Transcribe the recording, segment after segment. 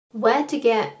Where to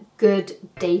get good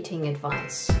dating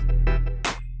advice.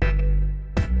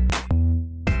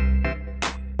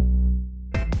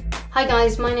 Hi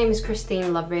guys, my name is Christine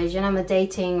Loveridge and I'm a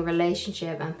dating,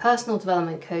 relationship and personal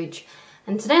development coach,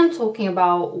 and today I'm talking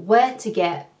about where to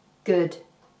get good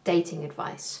dating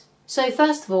advice. So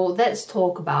first of all, let's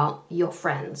talk about your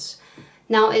friends.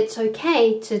 Now, it's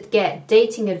okay to get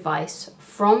dating advice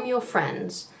from your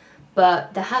friends,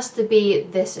 but there has to be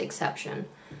this exception.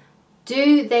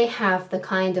 Do they have the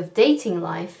kind of dating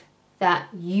life that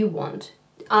you want?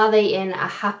 Are they in a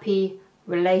happy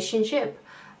relationship?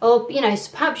 Or,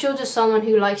 perhaps you're just someone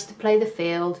who likes to play the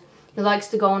field, who likes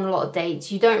to go on a lot of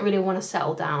dates, you don't really want to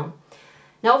settle down.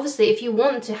 Now, obviously, if you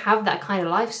want to have that kind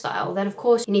of lifestyle, then of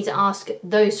course you need to ask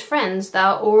those friends that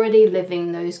are already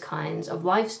living those kinds of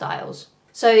lifestyles.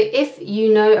 So if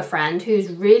you know a friend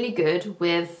who's really good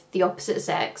with the opposite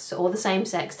sex or the same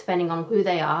sex, depending on who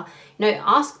they are,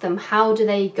 ask them, how do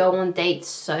they go on dates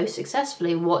so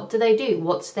successfully? What do they do?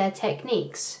 What's their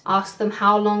techniques? Ask them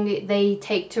how long they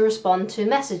take to respond to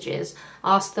messages.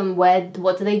 Ask them what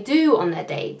do they do on their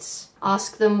dates?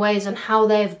 Ask them ways on how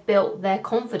they've built their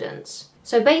confidence.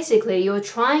 So basically, you're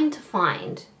trying to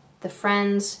find the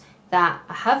friends that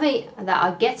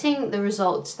are getting the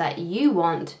results that you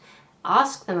want.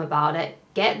 Ask them about it,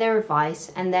 get their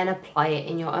advice, and then apply it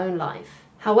in your own life.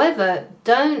 However,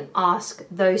 don't ask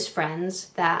those friends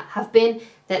that have been,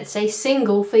 let's say,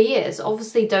 single for years.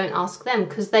 Obviously, don't ask them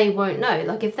because they won't know.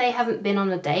 Like, if they haven't been on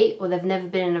a date or they've never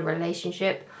been in a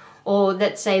relationship, or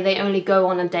let's say they only go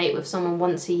on a date with someone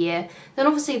once a year, then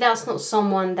obviously that's not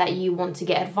someone that you want to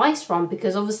get advice from,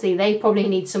 because obviously they probably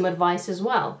need some advice as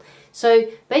well. So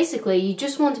basically, you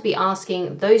just want to be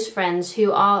asking those friends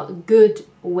who are good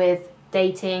with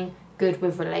dating, good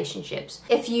with relationships.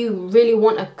 If you really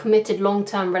want a committed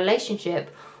long-term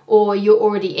relationship, or you're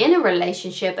already in a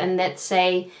relationship and let's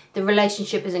say the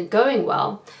relationship isn't going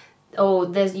well,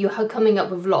 or you're coming up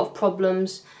with a lot of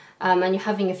problems and you're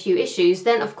having a few issues,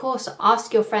 then of course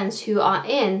ask your friends who are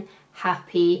in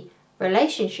happy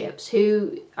relationships,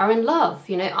 who are in love,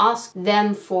 ask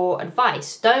them for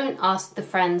advice. Don't ask the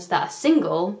friends that are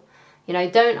single.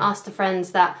 Don't ask the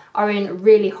friends that are in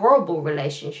really horrible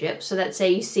relationships. So let's say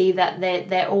you see that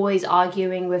they're always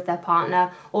arguing with their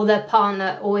partner, or their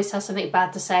partner always has something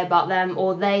bad to say about them,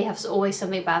 or they have always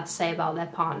something bad to say about their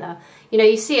partner.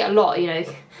 You see it a lot,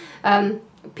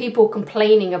 people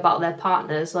complaining about their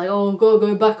partners, like, oh, gotta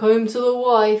go back home to the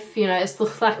wife, it's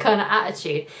that kind of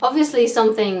attitude. Obviously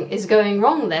something is going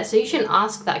wrong there, so you shouldn't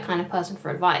ask that kind of person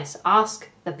for advice. Ask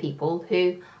the people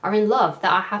who are in love,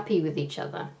 that are happy with each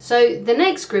other. So the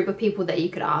next group of people that you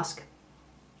could ask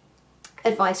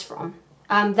advice from,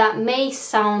 that may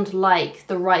sound like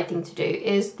the right thing to do,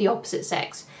 is the opposite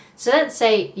sex. So let's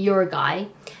say you're a guy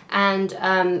and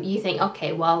you think,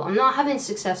 okay, well, I'm not having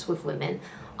success with women.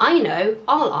 I know,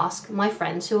 I'll ask my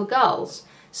friends who are girls.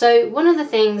 So one of the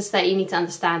things that you need to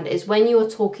understand is when you are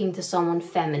talking to someone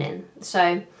feminine,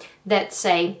 so let's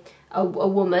say a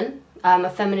woman,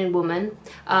 a feminine woman,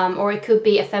 or it could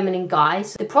be a feminine guy.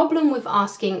 So the problem with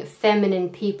asking feminine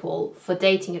people for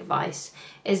dating advice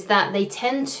is that they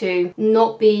tend to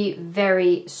not be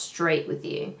very straight with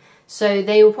you. So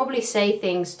they will probably say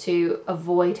things to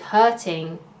avoid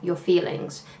hurting your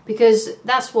feelings, because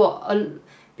that's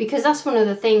one of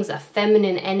the things that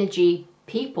feminine energy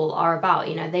people are about.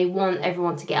 They want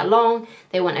everyone to get along,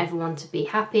 they want everyone to be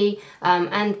happy,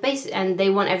 and they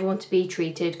want everyone to be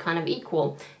treated kind of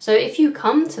equal. So if you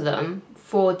come to them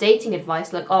for dating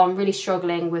advice, like, oh, I'm really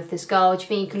struggling with this girl, do you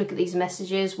think you can look at these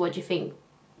messages, what do you think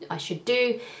I should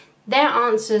do? Their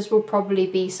answers will probably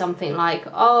be something like,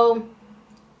 oh,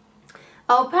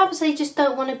 perhaps they just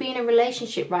don't want to be in a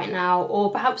relationship right now.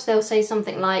 Or perhaps they'll say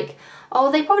something like, oh,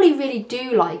 they probably really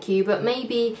do like you, but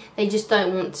maybe they just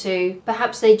don't want to.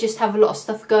 Perhaps they just have a lot of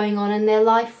stuff going on in their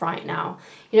life right now.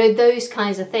 Those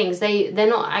kinds of things. They're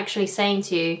not actually saying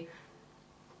to you,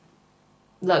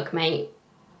 look, mate,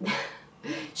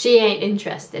 she ain't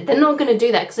interested. They're not going to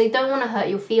do that because they don't want to hurt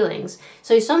your feelings.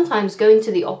 So sometimes going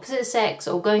to the opposite sex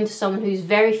or going to someone who's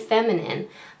very feminine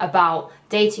about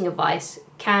dating advice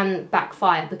can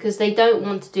backfire, because they don't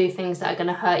want to do things that are going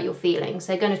to hurt your feelings.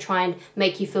 They're going to try and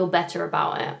make you feel better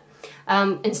about it,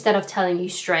 instead of telling you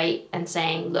straight and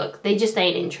saying, look, they just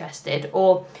ain't interested,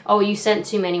 or, oh, you sent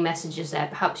too many messages there,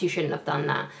 perhaps you shouldn't have done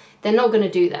that. They're not going to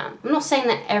do that. I'm not saying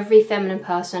that every feminine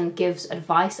person gives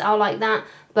advice out like that,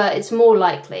 but it's more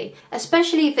likely,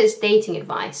 especially if it's dating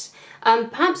advice.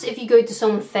 Perhaps if you go to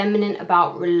someone feminine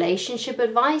about relationship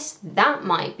advice, that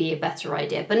might be a better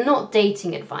idea, but not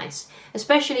dating advice.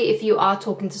 Especially if you are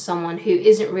talking to someone who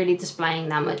isn't really displaying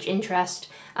that much interest,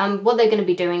 what they're going to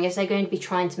be doing is they're going to be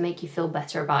trying to make you feel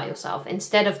better about yourself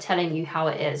instead of telling you how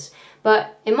it is.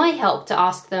 But it might help to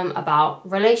ask them about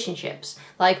relationships.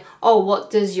 Like, oh,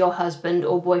 what does your husband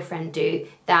or boyfriend do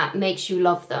that makes you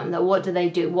love them? That what do they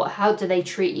do? How do they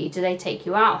treat you? Do they take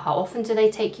you out? How often do they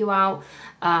take you out?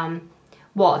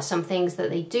 What are some things that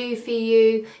they do for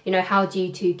you? You know, how do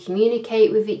you two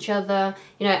communicate with each other?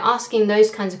 You know, asking those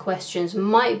kinds of questions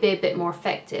might be a bit more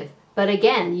effective. But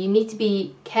again, you need to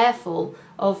be careful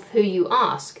of who you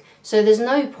ask. So there's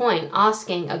no point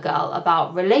asking a girl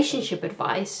about relationship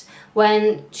advice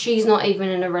when she's not even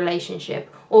in a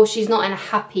relationship or she's not in a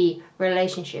happy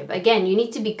relationship. Again, you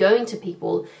need to be going to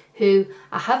people who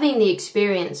are having the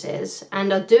experiences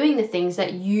and are doing the things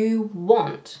that you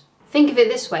want. Think of it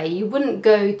this way, you wouldn't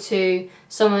go to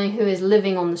someone who is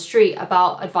living on the street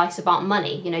about advice about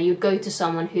money. You know, you'd go to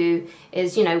someone who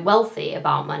is, you know, wealthy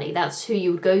about money. That's who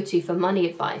you would go to for money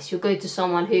advice. You'll go to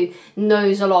someone who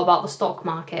knows a lot about the stock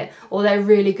market, or they're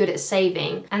really good at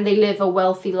saving and they live a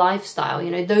wealthy lifestyle. You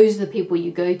know, those are the people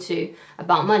you go to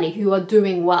about money, who are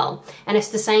doing well. And it's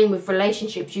the same with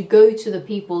relationships. You go to the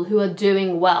people who are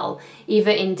doing well,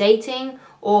 either in dating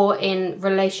or in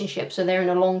relationships, so they're in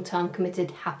a long-term committed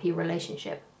happy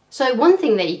relationship. So one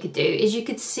thing that you could do is you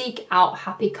could seek out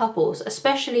happy couples,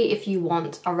 especially if you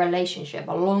want a relationship,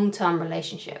 a long-term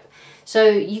relationship. So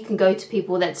you can go to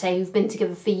people that say who've been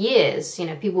together for years, you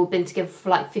know, people who've been together for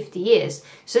like 50 years.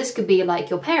 So this could be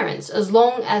like your parents, as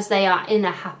long as they are in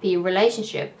a happy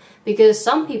relationship, because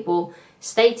some people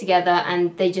stay together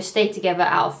and they just stay together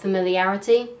out of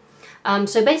familiarity.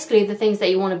 So basically the things that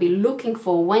you want to be looking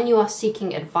for when you are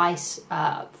seeking advice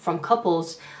from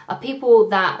couples are people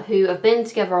who have been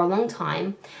together a long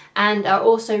time and are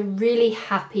also really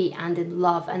happy and in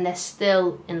love, and they're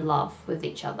still in love with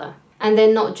each other. And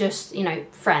they're not just, you know,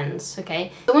 friends,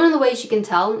 okay? So one of the ways you can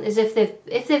tell is if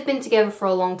they've been together for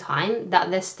a long time,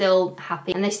 that they're still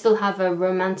happy and they still have a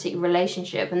romantic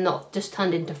relationship and not just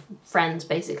turned into friends,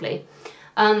 basically.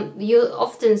 You'll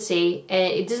often see,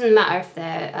 it doesn't matter if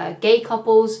they're gay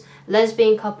couples,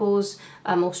 lesbian couples,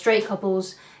 or straight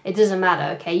couples, it doesn't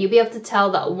matter, okay? You'll be able to tell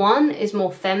that one is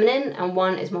more feminine and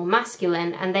one is more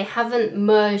masculine, and they haven't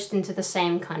merged into the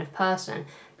same kind of person.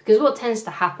 Because what tends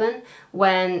to happen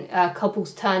when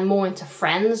couples turn more into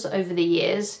friends over the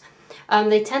years,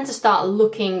 they tend to start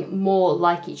looking more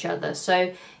like each other.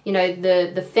 So, you know,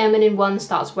 the feminine one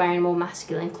starts wearing more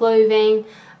masculine clothing,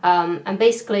 and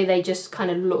basically they just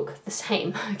kind of look the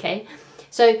same, okay?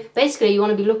 So basically you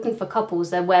want to be looking for couples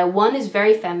that where one is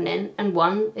very feminine and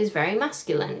one is very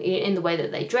masculine in the way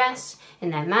that they dress,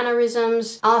 in their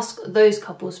mannerisms. Ask those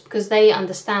couples because they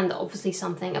understand obviously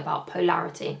something about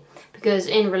polarity. Because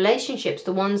in relationships,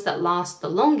 the ones that last the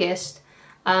longest,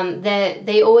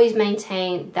 they always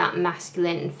maintain that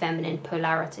masculine and feminine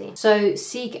polarity. So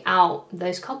seek out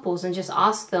those couples and just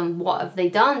ask them what have they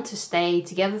done to stay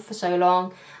together for so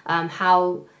long,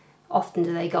 how often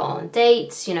do they go on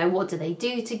dates, you know, what do they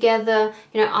do together,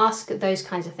 you know, ask those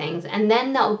kinds of things, and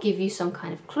then that will give you some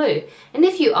kind of clue. And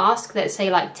if you ask, let's say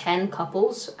like 10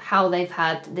 couples how they've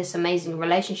had this amazing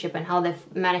relationship and how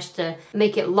they've managed to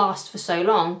make it last for so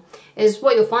long, is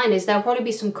what you'll find is there'll probably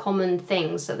be some common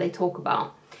things that they talk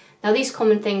about. Now these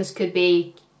common things could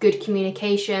be good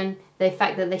communication, the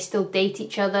fact that they still date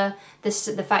each other,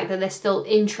 the fact that they're still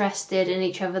interested in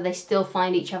each other, they still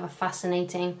find each other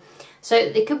fascinating. So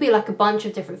it could be like a bunch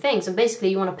of different things, and basically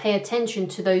you want to pay attention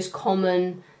to those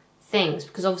common things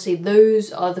because obviously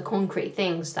those are the concrete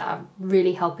things that are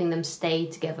really helping them stay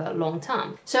together long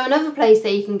term. So another place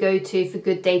that you can go to for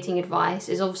good dating advice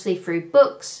is obviously through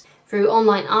books, through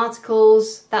online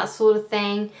articles, that sort of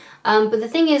thing. But the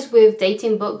thing is with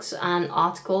dating books and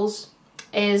articles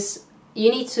is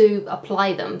you need to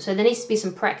apply them. So there needs to be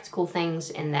some practical things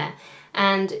in there.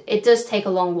 And it does take a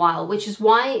long while, which is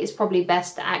why it's probably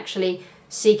best to actually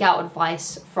seek out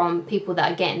advice from people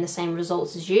that are getting the same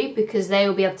results as you, because they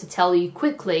will be able to tell you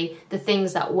quickly the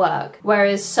things that work.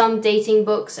 Whereas some dating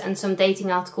books and some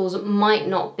dating articles might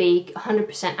not be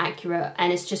 100% accurate,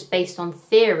 and it's just based on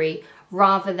theory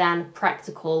rather than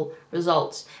practical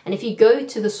results. And if you go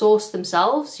to the source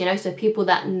themselves, you know, so people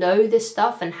that know this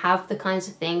stuff and have the kinds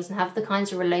of things and have the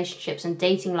kinds of relationships and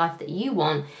dating life that you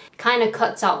want, kind of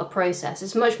cuts out the process.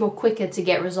 It's much more quicker to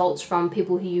get results from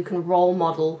people who you can role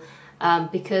model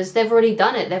because they've already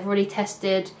done it. They've already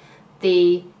tested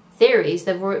the theories.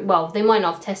 Well, they might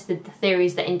not have tested the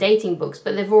theories that in dating books,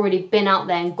 but they've already been out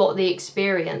there and got the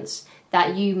experience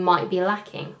that you might be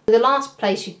lacking. The last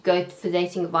place you go for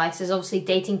dating advice is obviously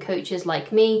dating coaches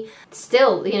like me.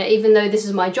 Still, you know, even though this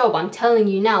is my job, I'm telling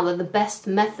you now that the best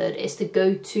method is to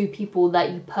go to people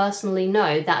that you personally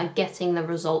know that are getting the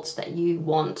results that you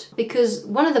want. Because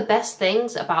one of the best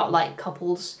things about like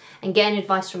couples and getting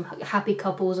advice from happy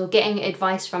couples, or getting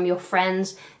advice from your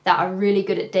friends that are really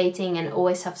good at dating and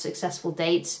always have successful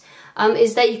dates,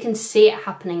 is that you can see it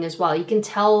happening as well. You can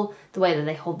tell the way that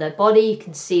they hold their body, you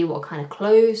can see what kind of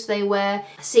clothes they wear,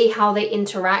 see how they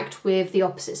interact with the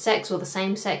opposite sex or the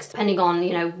same sex, depending on,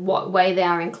 you know, what way they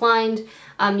are inclined.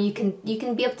 You can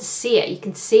be able to see it. You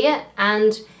can see it,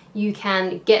 and you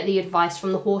can get the advice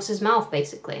from the horse's mouth,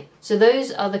 basically. So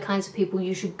those are the kinds of people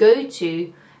you should go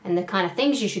to, and the kind of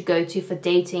things you should go to for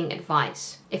dating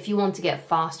advice if you want to get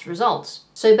fast results.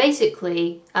 So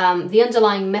basically, the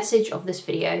underlying message of this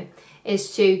video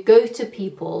is to go to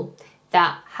people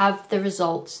that have the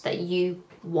results that you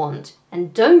want,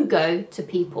 and don't go to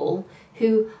people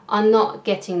who are not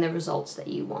getting the results that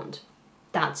you want.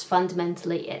 That's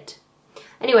fundamentally it.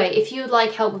 Anyway, if you would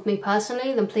like help with me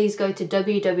personally, then please go to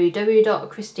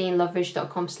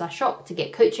www.christineloveridge.com/shop to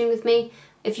get coaching with me.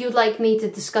 If you would like me to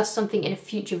discuss something in a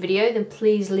future video, then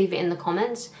please leave it in the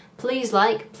comments. Please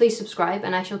like, please subscribe,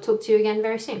 and I shall talk to you again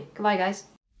very soon. Goodbye, guys.